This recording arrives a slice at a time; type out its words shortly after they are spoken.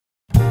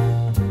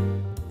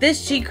This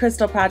sheet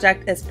crystal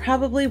project is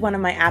probably one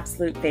of my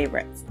absolute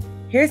favorites.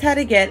 Here's how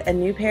to get a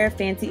new pair of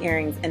fancy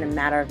earrings in a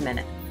matter of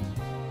minutes.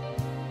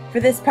 For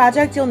this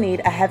project, you'll need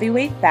a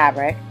heavyweight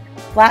fabric,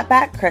 flat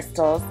back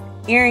crystals,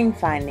 earring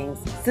findings,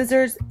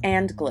 scissors,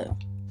 and glue.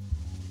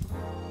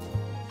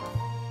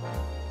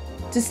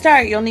 To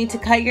start, you'll need to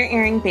cut your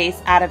earring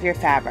base out of your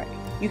fabric.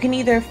 You can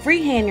either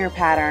freehand your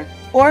pattern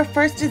or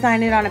first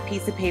design it on a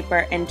piece of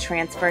paper and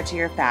transfer to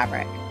your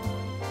fabric.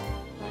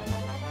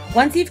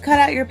 Once you've cut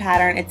out your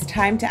pattern, it's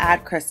time to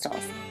add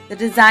crystals. The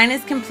design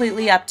is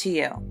completely up to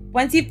you.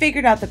 Once you've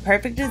figured out the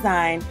perfect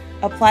design,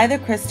 apply the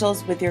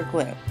crystals with your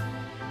glue.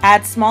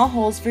 Add small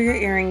holes for your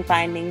earring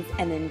findings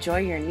and enjoy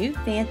your new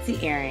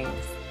fancy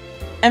earrings.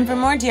 And for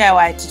more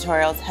DIY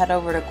tutorials, head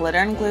over to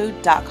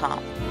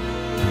glitterandglue.com.